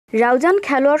রাউজান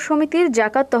খেলোয়াড় সমিতির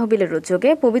জাকাত তহবিলের উদ্যোগে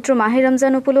পবিত্র মাহে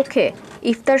রমজান উপলক্ষে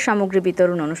ইফতার সামগ্রী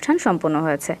বিতরণ অনুষ্ঠান সম্পন্ন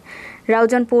হয়েছে।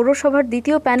 রাউজান পৌরসভার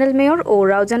দ্বিতীয় প্যানেল মেয়র ও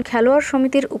রাউজান খেলোয়াড়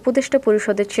সমিতির উপদেষ্টা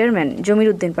পরিষদের চেয়ারম্যান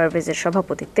জমির উদ্দিন পারভেজের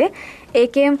সভাপতিত্বে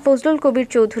একেএম ফজলুল কবির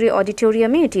চৌধুরী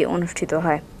অডিটোরিয়ামে এটি অনুষ্ঠিত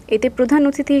হয়। এতে প্রধান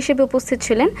অতিথি হিসেবে উপস্থিত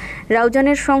ছিলেন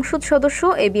রাউজানের সংসদ সদস্য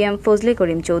এবিএম ফজলে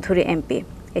করিম চৌধুরী এমপি।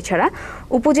 এছাড়া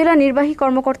উপজেলা নির্বাহী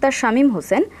কর্মকর্তা শামীম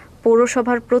হোসেন,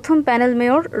 পৌরসভার প্রথম প্যানেল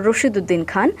মেয়র রশিদ উদ্দিন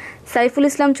খান, সাইফুল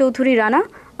ইসলাম চৌধুরী রানা,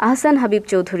 আহসান হাবিব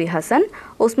চৌধুরী হাসান,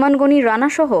 ওসমান গনি রানা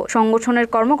সহ সংগঠনের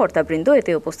কর্মকর্তাবৃন্দ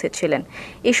এতে উপস্থিত ছিলেন।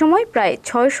 এ সময় প্রায়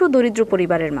 ৬০০ দরিদ্র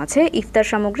পরিবারের মাঝে ইফতার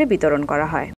সামগ্রী বিতরণ করা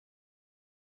হয়।